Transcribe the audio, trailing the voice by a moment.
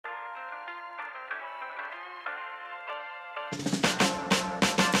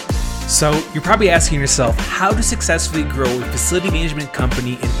So you're probably asking yourself how to successfully grow a facility management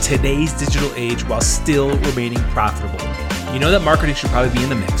company in today's digital age while still remaining profitable. You know that marketing should probably be in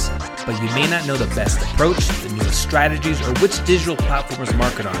the mix, but you may not know the best approach, the newest strategies, or which digital platforms to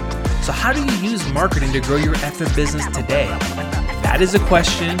market on. So how do you use marketing to grow your effing business today? That is a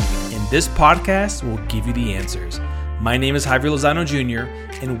question, and this podcast will give you the answers. My name is Javier Lozano Jr.,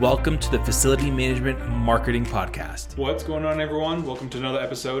 and welcome to the Facility Management Marketing Podcast. What's going on, everyone? Welcome to another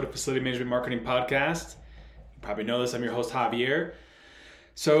episode of Facility Management Marketing Podcast. You probably know this. I'm your host, Javier.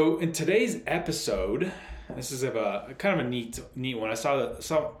 So in today's episode, this is a kind of a neat one. I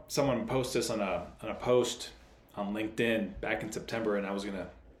saw someone post this on a post on LinkedIn back in September, and I was going to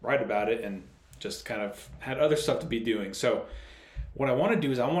write about it and just kind of had other stuff to be doing. So what I want to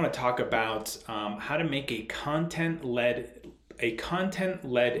do is I want to talk about how to make a content-led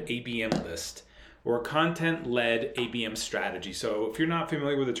ABM list or a content-led ABM strategy. So if you're not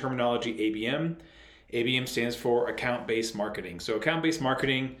familiar with the terminology ABM stands for account-based marketing. So account-based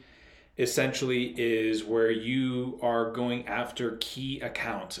marketing essentially is where you are going after key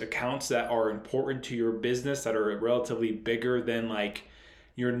accounts that are important to your business, that are relatively bigger than like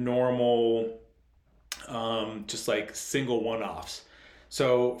your normal just like single one-offs.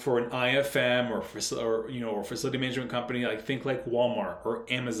 So for an IFM or facility management company, like think like Walmart or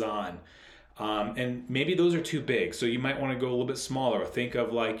Amazon, and maybe those are too big. So you might want to go a little bit smaller. Think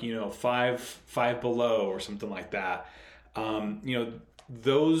of like Five Below or something like that.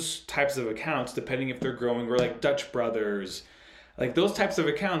 Those types of accounts, depending if they're growing, or like Dutch Brothers, like those types of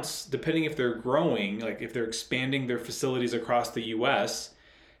accounts, depending if they're growing, like if they're expanding their facilities across the U.S.,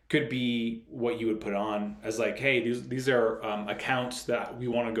 could be what you would put on as like, hey, these are accounts that we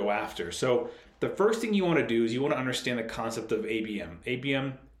want to go after. So the first thing you want to do is you want to understand the concept of ABM.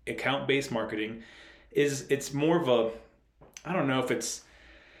 ABM, account-based marketing, it's more of a, I don't know if it's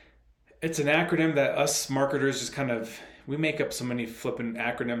an acronym that us marketers just kind of, we make up so many flipping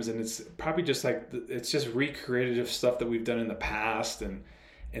acronyms, and it's probably just like, it's just recreative stuff that we've done in the past. And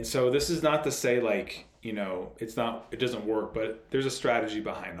so this is not to say like, it doesn't work, but there's a strategy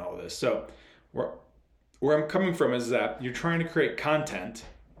behind all this. So where I'm coming from is that you're trying to create content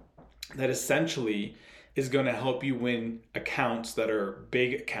that essentially is going to help you win accounts that are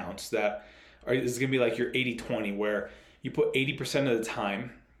big accounts that is going to be like your 80-20, where you put 80% of the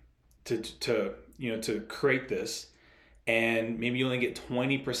time to create this, and maybe you only get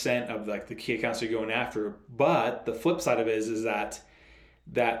 20% of like the key accounts you're going after. But the flip side of it is that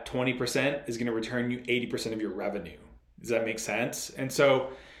 20% is going to return you 80% of your revenue. Does that make sense? And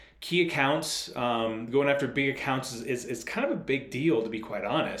so key accounts, going after big accounts is kind of a big deal, to be quite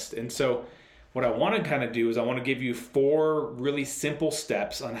honest. And so what I want to kind of do is I want to give you 4 really simple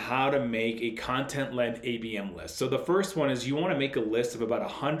steps on how to make a content-led ABM list. So the first one is you want to make a list of about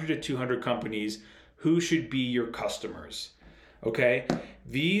 100 to 200 companies who should be your customers. Okay?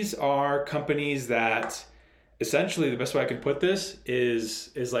 These are companies that essentially, the best way I can put this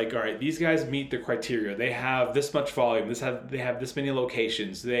is like, all right, these guys meet the criteria. They have this much volume. They have this many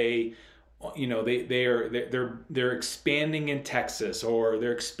locations. They're expanding in Texas, or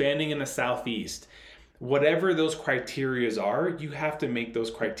they're expanding in the Southeast. Whatever those criterias are, you have to make those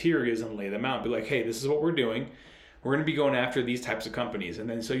criterias and lay them out. Be like, hey, this is what we're doing. We're going to be going after these types of companies. And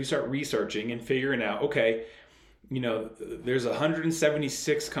then so you start researching and figuring out, okay, there's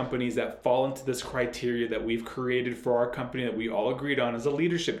 176 companies that fall into this criteria that we've created for our company that we all agreed on as a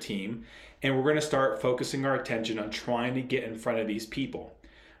leadership team. And we're going to start focusing our attention on trying to get in front of these people.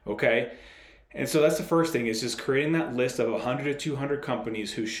 Okay. And so that's the first thing, is just creating that list of 100 to 200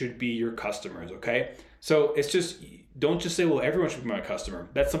 companies who should be your customers. Okay. So it's just, don't just say, well, everyone should be my customer.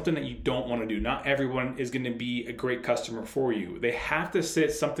 That's something that you don't want to do. Not everyone is going to be a great customer for you. They have to say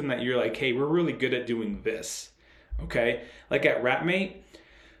something that you're like, hey, we're really good at doing this. Okay, like at Wrapmate,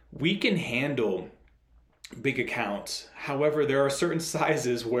 we can handle big accounts. However, there are certain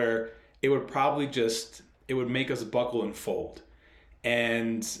sizes where it would make us buckle and fold.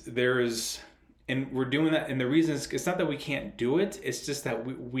 And we're doing that. And the reason is, it's not that we can't do it. It's just that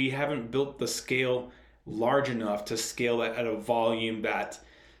we haven't built the scale large enough to scale at a volume that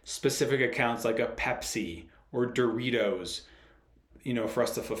specific accounts like a Pepsi or Doritos, for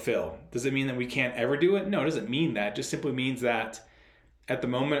us to fulfill. Does it mean that we can't ever do it? No, it doesn't mean that. It just simply means that at the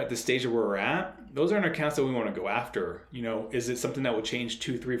moment, at the stage of where we're at, those aren't accounts that we want to go after. Is it something that will change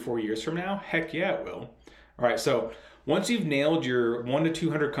 2, 3, 4 years from now? Heck yeah, it will. All right. So once you've nailed your 100 to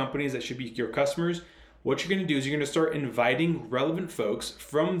 200 companies that should be your customers, what you're going to do is you're going to start inviting relevant folks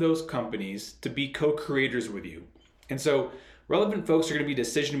from those companies to be co-creators with you. And so relevant folks are going to be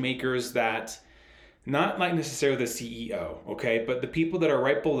decision makers that not like necessarily the CEO, okay, but the people that are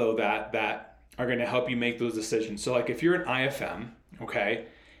right below that are going to help you make those decisions. So like if you're an IFM, okay,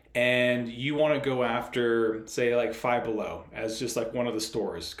 and you want to go after, say, like Five Below as just like one of the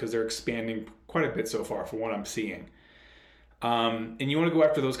stores, because they're expanding quite a bit so far from what I'm seeing. And you want to go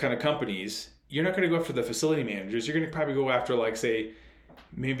after those kind of companies, you're not going to go after the facility managers. You're going to probably go after, like, say,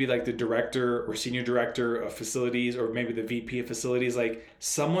 maybe like the director or senior director of facilities, or maybe the VP of facilities, like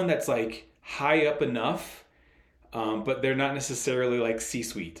someone that's like high up enough, but they're not necessarily like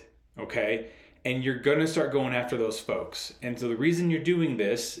C-suite, okay? And you're going to start going after those folks. And so the reason you're doing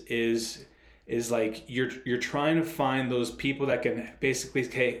this is like you're trying to find those people that can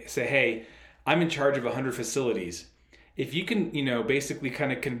basically say, hey, I'm in charge of 100 facilities. If you can, basically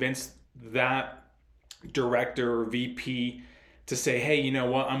kind of convince that director or VP to say, hey, you know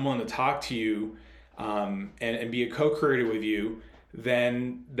what, I'm willing to talk to you and be a co-creator with you,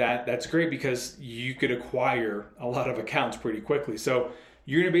 then that's great, because you could acquire a lot of accounts pretty quickly. So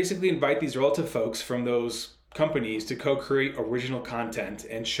you're going to basically invite these relative folks from those companies to co-create original content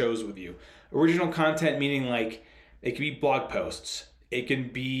and shows with you. Original content meaning like it can be blog posts, it can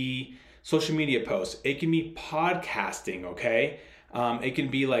be social media posts, it can be podcasting, okay? It can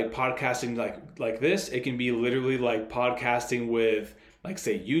be like podcasting like this. It can be literally like podcasting with, like,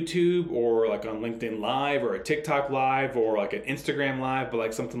 say, YouTube, or like on LinkedIn Live, or a TikTok Live, or like an Instagram Live, but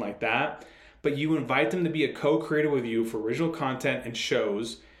like something like that. But you invite them to be a co-creator with you for original content and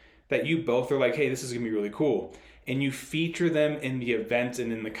shows that you both are like, hey, this is gonna be really cool. And you feature them in the events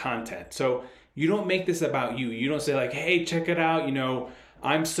and in the content. So you don't make this about you. You don't say like, hey, check it out,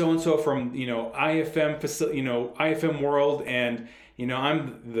 I'm so-and-so from, IFM world, and,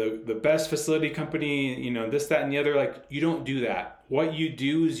 I'm the best facility company, this, that, and the other. Like, you don't do that. What you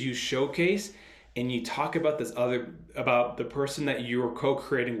do is you showcase and you talk about about the person that you're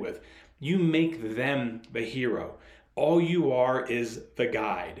co-creating with. You make them the hero. All you are is the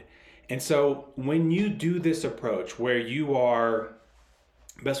guide. And so when you do this approach where you are,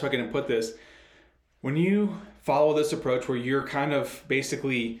 best way I can put this, when you follow this approach where you're kind of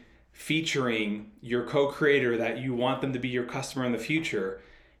basically featuring your co-creator that you want them to be your customer in the future,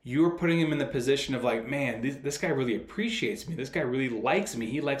 you're putting them in the position of like, man, this guy really appreciates me. This guy really likes me.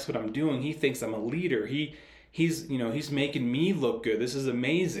 He likes what I'm doing. He thinks I'm a leader. He's making me look good. This is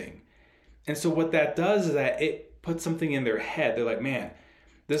amazing. And so what that does is that it puts something in their head. They're like, man,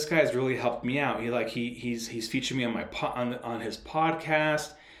 this guy's really helped me out. He's featured me on his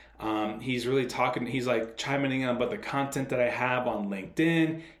podcast. He's really talking. He's like chiming in about the content that I have on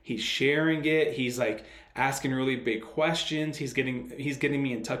LinkedIn. He's sharing it. He's like asking really big questions. He's getting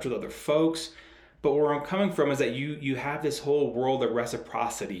me in touch with other folks. But where I'm coming from is that you have this whole world of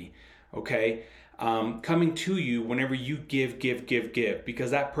reciprocity, okay? Coming to you whenever you give,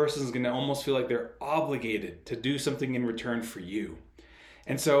 because that person is going to almost feel like they're obligated to do something in return for you.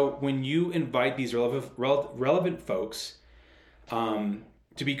 And so when you invite these relevant folks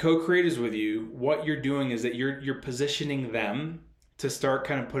to be co-creators with you, what you're doing is that you're positioning them to start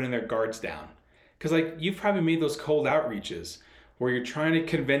kind of putting their guards down. Because like you've probably made those cold outreaches where you're trying to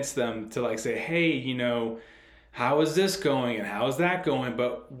convince them to like say, hey, how is this going and how is that going?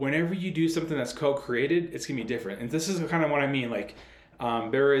 But whenever you do something that's co-created, it's gonna be different. And this is kind of what I mean. Like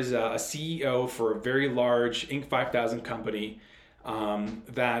there is a CEO for a very large Inc. 5000 company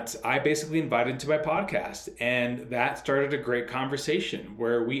that I basically invited to my podcast, and that started a great conversation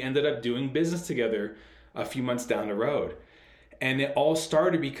where we ended up doing business together a few months down the road. And it all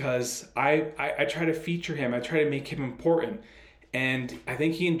started because I try to feature him. I try to make him important. And I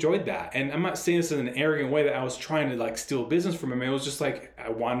think he enjoyed that. And I'm not saying this in an arrogant way that I was trying to like steal business from him. It was just like I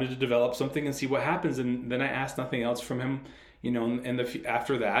wanted to develop something and see what happens. And then I asked nothing else from him,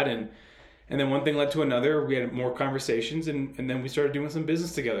 after that. And then one thing led to another. We had more conversations, and then we started doing some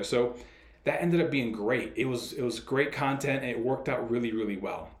business together. So that ended up being great. It was great content, and it worked out really, really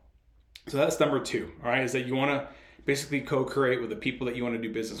well. So that's number 2, all right, is that you want to basically co-create with the people that you want to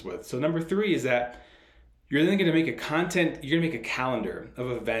do business with. So number 3 is that you're then going to make you're going to make a calendar of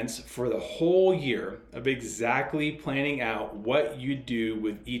events for the whole year of exactly planning out what you do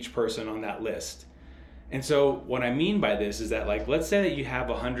with each person on that list. And so what I mean by this is that, like, let's say that you have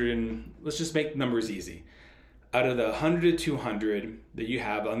 100, and let's just make numbers easy. Out of the 100 to 200 that you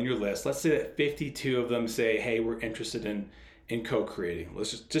have on your list, let's say that 52 of them say, hey, we're interested in co-creating.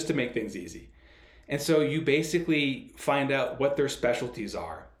 Let's just to make things easy. And so you basically find out what their specialties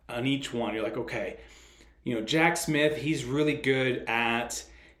are on each one. You're like, okay, Jack Smith, he's really good at,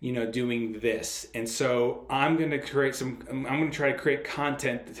 doing this. And so I'm going to try to create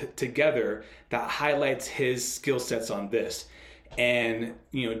content together that highlights his skill sets on this. And,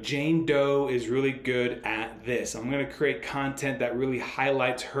 Jane Doe is really good at this. I'm going to create content that really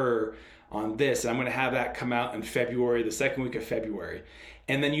highlights her on this. And I'm going to have that come out in February, the second week of February.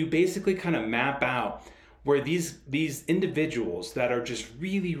 And then you basically kind of map out where these individuals that are just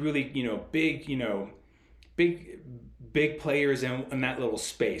really, really, big players in that little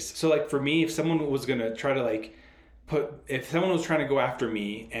space. So like for me, if someone was going to try to if someone was trying to go after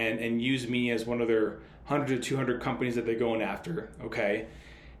me and use me as one of their 100 to 200 companies that they're going after, okay,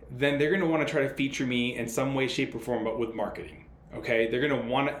 then they're going to want to try to feature me in some way, shape, or form, but with marketing, okay? They're going to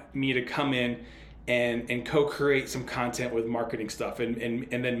want me to come in and co-create some content with marketing stuff. And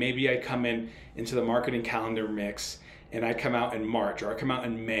then maybe I come into the marketing calendar mix, and I come out in March or I come out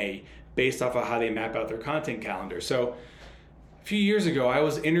in May based off of how they map out their content calendar. So a few years ago, I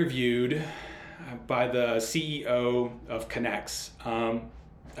was interviewed by the CEO of Connects. I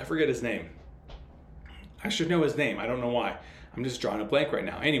forget his name. I should know his name. I don't know why. I'm just drawing a blank right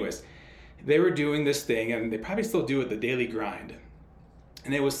now. Anyways, they were doing this thing, and they probably still do it, the Daily Grind.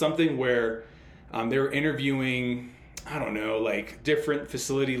 And it was something where they were interviewing, different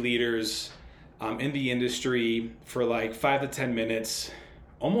facility leaders in the industry for 5 to 10 minutes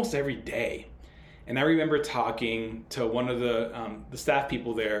almost every day. And I remember talking to one of the staff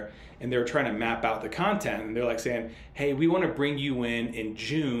people there, and they were trying to map out the content. And they're saying, hey, we want to bring you in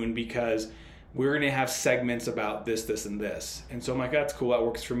June because we're going to have segments about this, this, and this. And so I'm like, that's cool. That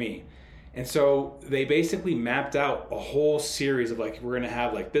works for me. And so they basically mapped out a whole series of we're going to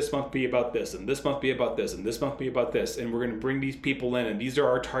have this month be about this, and this month be about this, and this month be about this. And we're going to bring these people in, and these are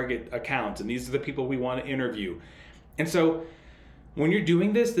our target accounts, and these are the people we want to interview. And so when you're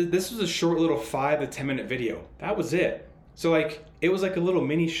doing this was a short little 5 to 10 minute video. That was it. So it was like a little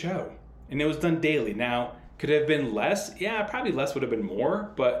mini show, and it was done daily. Now, could it have been less? Yeah, probably less would have been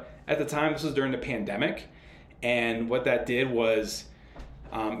more. But at the time, this was during the pandemic. And what that did was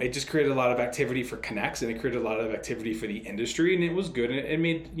it just created a lot of activity for Connects, and it created a lot of activity for the industry, and it was good. And it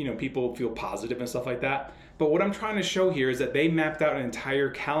made people feel positive and stuff like that. But what I'm trying to show here is that they mapped out an entire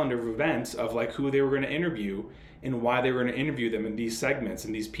calendar of events of who they were going to interview and why they were going to interview them in these segments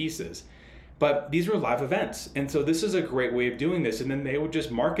and these pieces. But these were live events. And so this is a great way of doing this. And then they would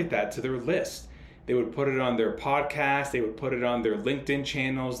just market that to their list. They would put it on their podcast. They would put it on their LinkedIn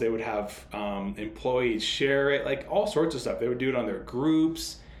channels. They would have employees share it, all sorts of stuff. They would do it on their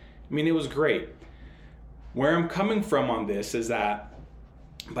groups. I mean, it was great. Where I'm coming from on this is that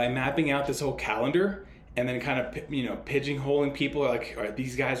by mapping out this whole calendar and then kind of, pigeonholing people, all right,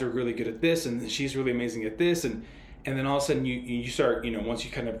 these guys are really good at this, and she's really amazing at this. And then all of a sudden you start, once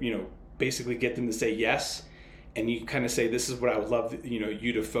you kind of, basically get them to say yes, and you kind of say, this is what I would love,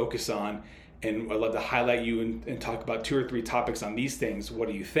 you to focus on. And I'd love to highlight you and talk about 2 or 3 topics on these things. What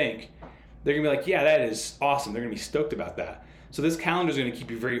do you think? They're going to be like, yeah, that is awesome. They're going to be stoked about that. So this calendar is going to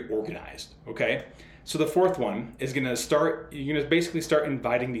keep you very organized, okay? So the fourth one is you're going to basically start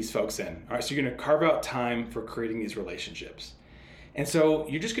inviting these folks in. All right, so you're going to carve out time for creating these relationships. And so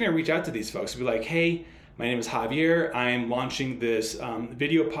you're just going to reach out to these folks and be like, hey, my name is Javier. I'm launching this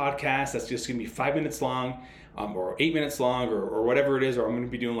video podcast that's just going to be 5 minutes long. Or 8 minutes long, or whatever it is, or I'm going to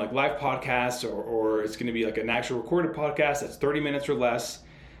be doing live podcasts, or it's going to be an actual recorded podcast that's 30 minutes or less,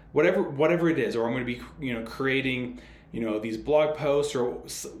 whatever it is, or I'm going to be creating these blog posts or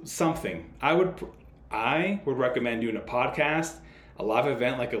something. I would recommend doing a podcast, a live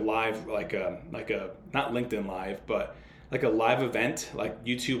event, not LinkedIn Live, but a live event like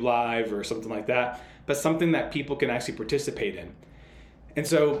YouTube Live or something like that, but something that people can actually participate in. And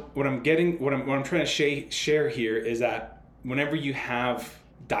so what I'm trying to share here is that whenever you have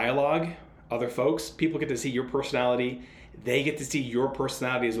dialogue, other folks, people get to see your personality. They get to see your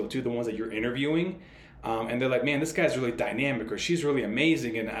personality as well too, the ones that you're interviewing. And they're like, man, this guy's really dynamic, or she's really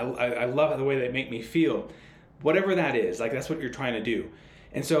amazing, and I love the way they make me feel. Whatever that is, that's what you're trying to do.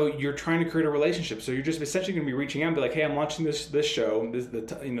 And so you're trying to create a relationship. So you're just essentially going to be reaching out and be like, hey, I'm launching this show.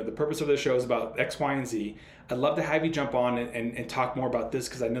 The purpose of this show is about X, Y, and Z. I'd love to have you jump on and talk more about this,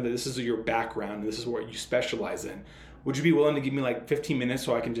 because I know that this is your background and this is what you specialize in. Would you be willing to give me 15 minutes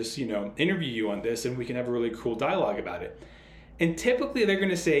so I can just, interview you on this, and we can have a really cool dialogue about it? And typically they're going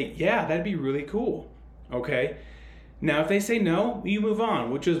to say, yeah, that'd be really cool. Okay. Now, if they say no, you move on,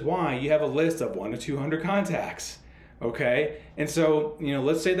 which is why you have a list of 100 to 200 contacts. Okay. And so,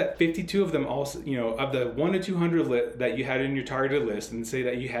 let's say that 52 of them also, of the 1 to 200 that you had in your targeted list, and say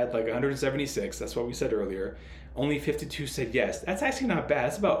that you had 176, that's what we said earlier, only 52 said yes. That's actually not bad.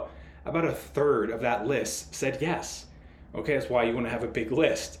 That's about a third of that list said yes. Okay. That's why you want to have a big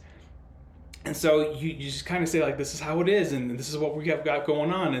list. And so you just kind of say this is how it is, and this is what we have got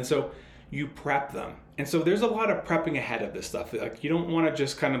going on. And so you prep them. And so there's a lot of prepping ahead of this stuff. Like, you don't want to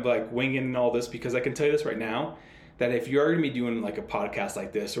just kind of like wing in all this, because I can tell you this right now, that if you're going to be doing like a podcast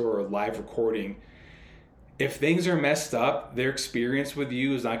like this or a live recording, if things are messed up, their experience with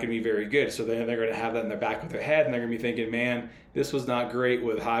you is not going to be very good. So then they're going to have that in the back of their head, and they're going to be thinking, man, this was not great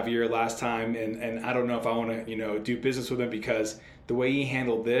with Javier last time, and I don't know if I want to, do business with him, because the way he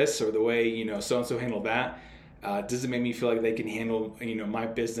handled this or the way, so-and-so handled that, doesn't make me feel like they can handle, my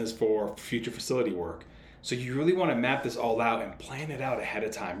business for future facility work. So you really want to map this all out and plan it out ahead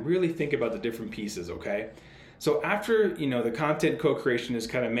of time. Really think about the different pieces, okay? So after, the content co-creation is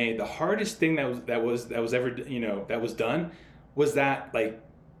kind of made, the hardest thing that was done was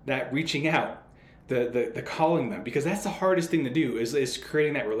that reaching out, the calling them, because that's the hardest thing to do is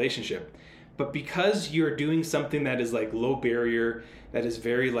creating that relationship. But because you're doing something that is like low barrier, that is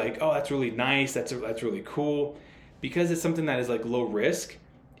very like, oh, that's really nice, that's really cool, because it's something that is like low risk,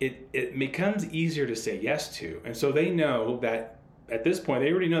 it becomes easier to say yes to. And so they know that at this point,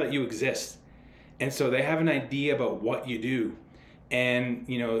 they already know that you exist. And so they have an idea about what you do. And,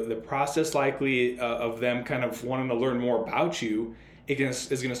 the process likely of them kind of wanting to learn more about you is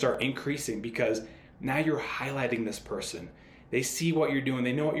going to start increasing, because now you're highlighting this person. They see what you're doing.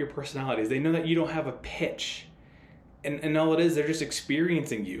 They know what your personality is. They know that you don't have a pitch. And all it is, they're just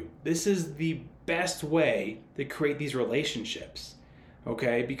experiencing you. This is the best way to create these relationships,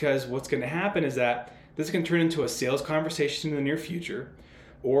 okay? Because what's going to happen is that this can turn into a sales conversation in the near future,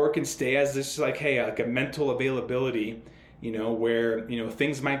 or it can stay as this like, hey, like a mental availability, where,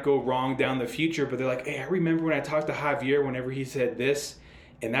 things might go wrong down the future, but they're like, hey, I remember when I talked to Javier whenever he said this,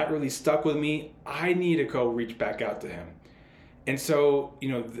 and that really stuck with me. I need to go reach back out to him. And so,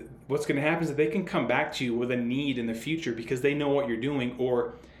 what's going to happen is that they can come back to you with a need in the future, because they know what you're doing,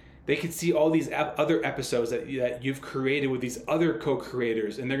 or they can see all these other episodes that you've created with these other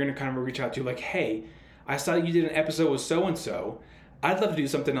co-creators, and they're going to kind of reach out to you like, hey, I saw you did an episode with so-and-so. I'd love to do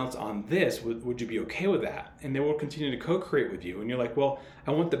something else on this. Would you be okay with that? And they will continue to co-create with you. And you're like, well,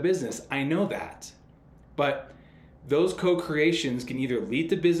 I want the business. I know that. But those co-creations can either lead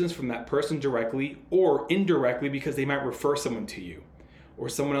to business from that person directly or indirectly, because they might refer someone to you, or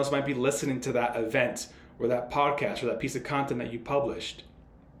someone else might be listening to that event or that podcast or that piece of content that you published.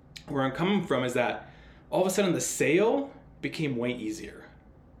 Where I'm coming from is that all of a sudden the sale became way easier,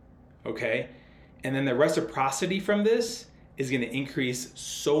 okay? And then the reciprocity from this is going to increase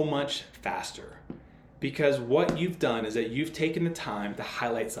so much faster, because what you've done is that you've taken the time to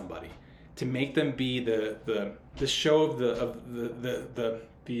highlight somebody, to make them be the show of the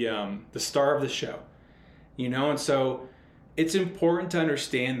star of the show, and so it's important to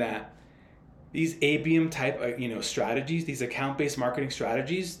understand that these ABM type strategies, these account-based marketing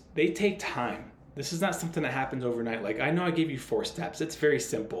strategies, they take time. This is not something that happens overnight. Like, I know I gave you 4 steps. It's very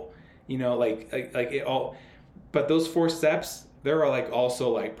simple, like it all. But those 4 steps, there are like also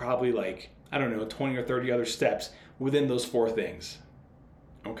like probably like, I don't know, 20 or 30 other steps within those 4 things.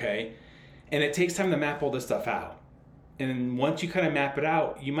 Okay? And it takes time to map all this stuff out. And once you kind of map it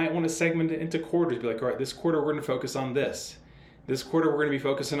out, you might want to segment it into quarters. Be like, all right, this quarter we're going to focus on this. This quarter we're going to be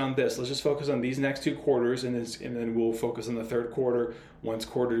focusing on this. Let's just focus on these next 2 quarters, and then we'll focus on the 3rd quarter once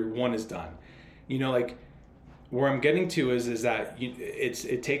quarter 1 is done. Like, where I'm getting to is that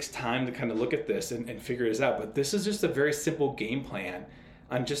it takes time to kind of look at this and figure this out. But this is just a very simple game plan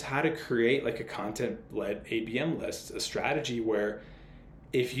on just how to create like a content-led ABM list, a strategy where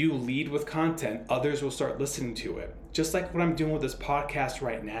if you lead with content, others will start listening to it. Just like what I'm doing with this podcast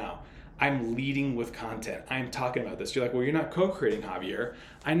right now. I'm leading with content. I'm talking about this. You're like, well, you're not co-creating, Javier.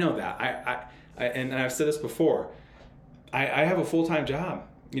 I know that. And I've said this before. I have a full-time job.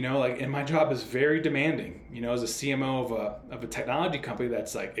 And my job is very demanding, as a CMO of a technology company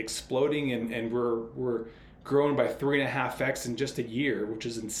that's like exploding, and we're growing by 3.5x in just a year, which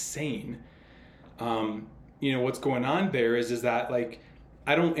is insane. What's going on there is that like,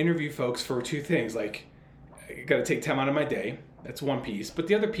 I don't interview folks for 2 things. Like, I got to take time out of my day. That's one piece. But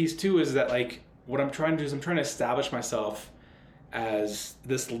the other piece too is that like, what I'm trying to do is I'm trying to establish myself as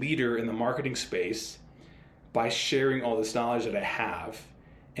this leader in the marketing space by sharing all this knowledge that I have,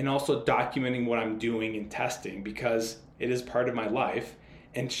 and also documenting what I'm doing and testing, because it is part of my life,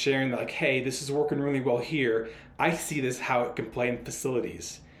 and sharing that like, hey, this is working really well here. I see this how it can play in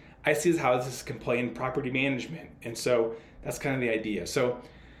facilities. I see this how this can play in property management. And so that's kind of the idea. So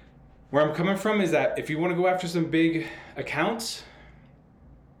where I'm coming from is that if you want to go after some big accounts,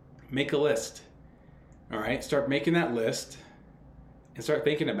 make a list. All right, start making that list and start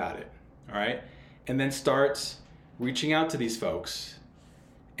thinking about it. All right, and then start reaching out to these folks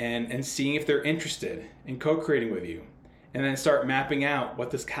and seeing if they're interested in co-creating with you. and then start mapping out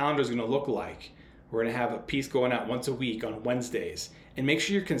what this calendar is going to look like. We're going to have a piece going out once a week on Wednesdays, and make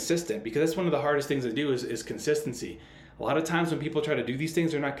sure you're consistent, because that's one of the hardest things to do is consistency. A lot of times when people try to do these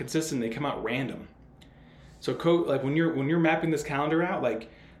things, they're not consistent. They come out random. So like when you're mapping this calendar out, like,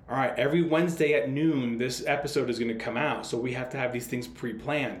 all right, every Wednesday at noon, this episode is going to come out. So we have to have these things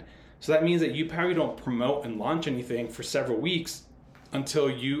pre-planned. So that means that you probably don't promote and launch anything for several weeks until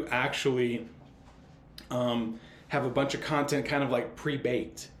you actually have a bunch of content kind of like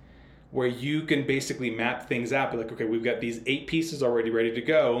pre-baked, where you can basically map things out. Be like, okay, we've got these 8 pieces already ready to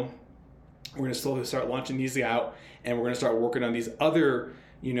go. We're going to slowly start launching these out, and we're going to start working on these other,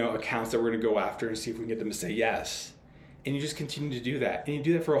 accounts that we're going to go after and see if we can get them to say yes. And you just continue to do that, and you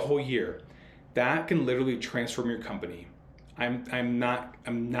do that for a whole year. That can literally transform your company. I'm not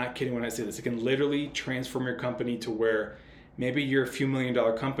kidding when I say this. It can literally transform your company to where maybe you're a few $1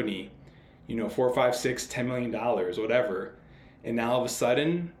 million company, $4, $5, $6, $10 million, whatever, and now all of a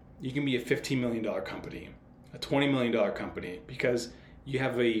sudden you can be a $15 million company, a $20 million company, because you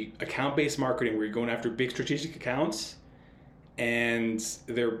have a account-based marketing where you're going after big strategic accounts, and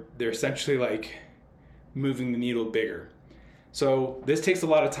they're essentially like moving the needle bigger. So this takes a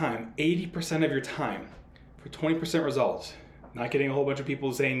lot of time, 80% of your time for 20% results. Not getting a whole bunch of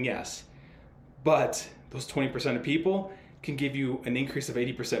people saying yes, but those 20% of people can give you an increase of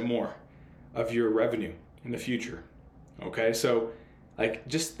 80% more of your revenue in the future. Okay, so like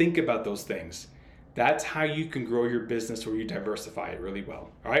just think about those things. That's how you can grow your business, where you diversify it really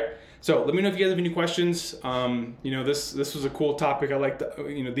well. All right. So let me know if you guys have any questions. This was a cool topic. I like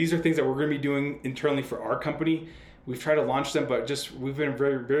these are things that we're going to be doing internally for our company. We've tried to launch them, but we've been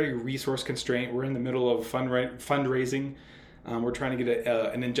very, very resource constrained. We're in the middle of fundraising. We're trying to get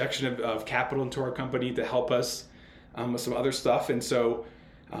an injection of capital into our company to help us with some other stuff. And so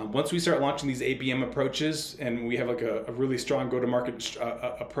once we start launching these ABM approaches, and we have like a really strong go-to-market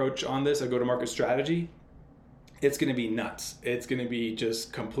approach on this, a go-to-market strategy, it's going to be nuts. It's going to be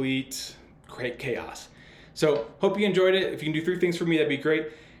just complete chaos. So hope you enjoyed it. If you can do 3 things for me, that'd be great.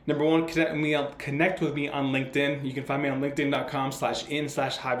 Number 1, connect with me on LinkedIn. You can find me on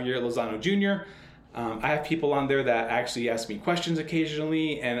linkedin.com/in/Javier Lozano Jr. I have people on there that actually ask me questions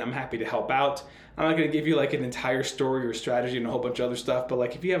occasionally, and I'm happy to help out. I'm not going to give you like an entire story or strategy and a whole bunch of other stuff, but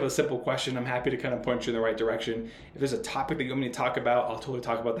like if you have a simple question, I'm happy to kind of point you in the right direction. If there's a topic that you want me to talk about, I'll totally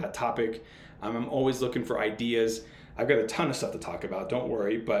talk about that topic. I'm always looking for ideas. I've got a ton of stuff to talk about, don't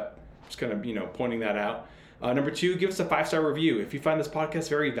worry, but just kind of, pointing that out. Number 2, give us a 5-star review. If you find this podcast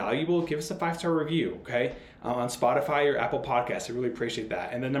very valuable, give us a 5-star review, okay? On Spotify or Apple Podcasts. I really appreciate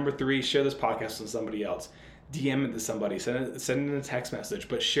that. And then number 3, share this podcast with somebody else. DM it to somebody. Send it in a text message.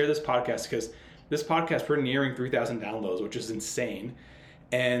 But share this podcast, because this podcast, we're nearing 3,000 downloads, which is insane.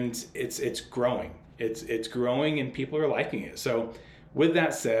 And it's growing. It's growing, and people are liking it. So with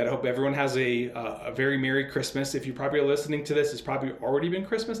that said, I hope everyone has a very Merry Christmas. If you probably are listening to this, it's probably already been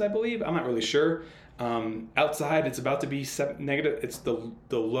Christmas, I believe. I'm not really sure. Outside, it's about to be negative. It's the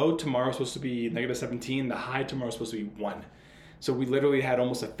low tomorrow is supposed to be -17. The high tomorrow is supposed to be 1. So we literally had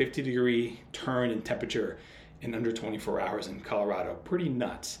almost a 50-degree turn in temperature in under 24 hours in Colorado. Pretty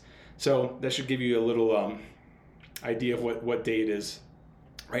nuts. So that should give you a little idea of what day it is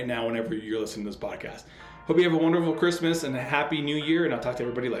right now whenever you're listening to this podcast. Hope you have a wonderful Christmas and a happy New Year, and I'll talk to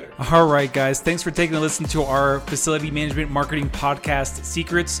everybody later. All right, guys. Thanks for taking a listen to our Facility Management Marketing Podcast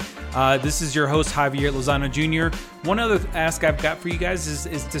Secrets. This is your host, Javier Lozano Jr. One other ask I've got for you guys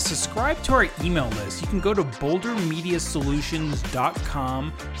is to subscribe to our email list. You can go to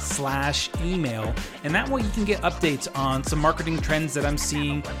bouldermediasolutions.com/email, and that way you can get updates on some marketing trends that I'm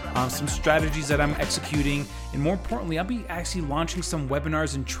seeing, some strategies that I'm executing, and more importantly, I'll be actually launching some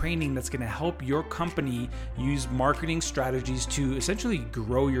webinars and training that's going to help your company use marketing strategies to essentially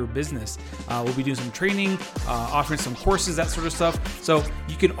grow your business. We'll be doing some training, offering some courses, that sort of stuff. So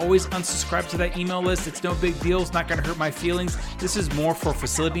you can always unsubscribe to that email list. It's no big deal. It's not going to hurt my feelings. This is more for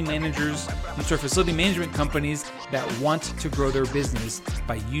facility management companies that want to grow their business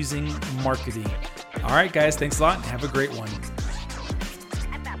by using marketing. All right, guys, thanks a lot and have a great one.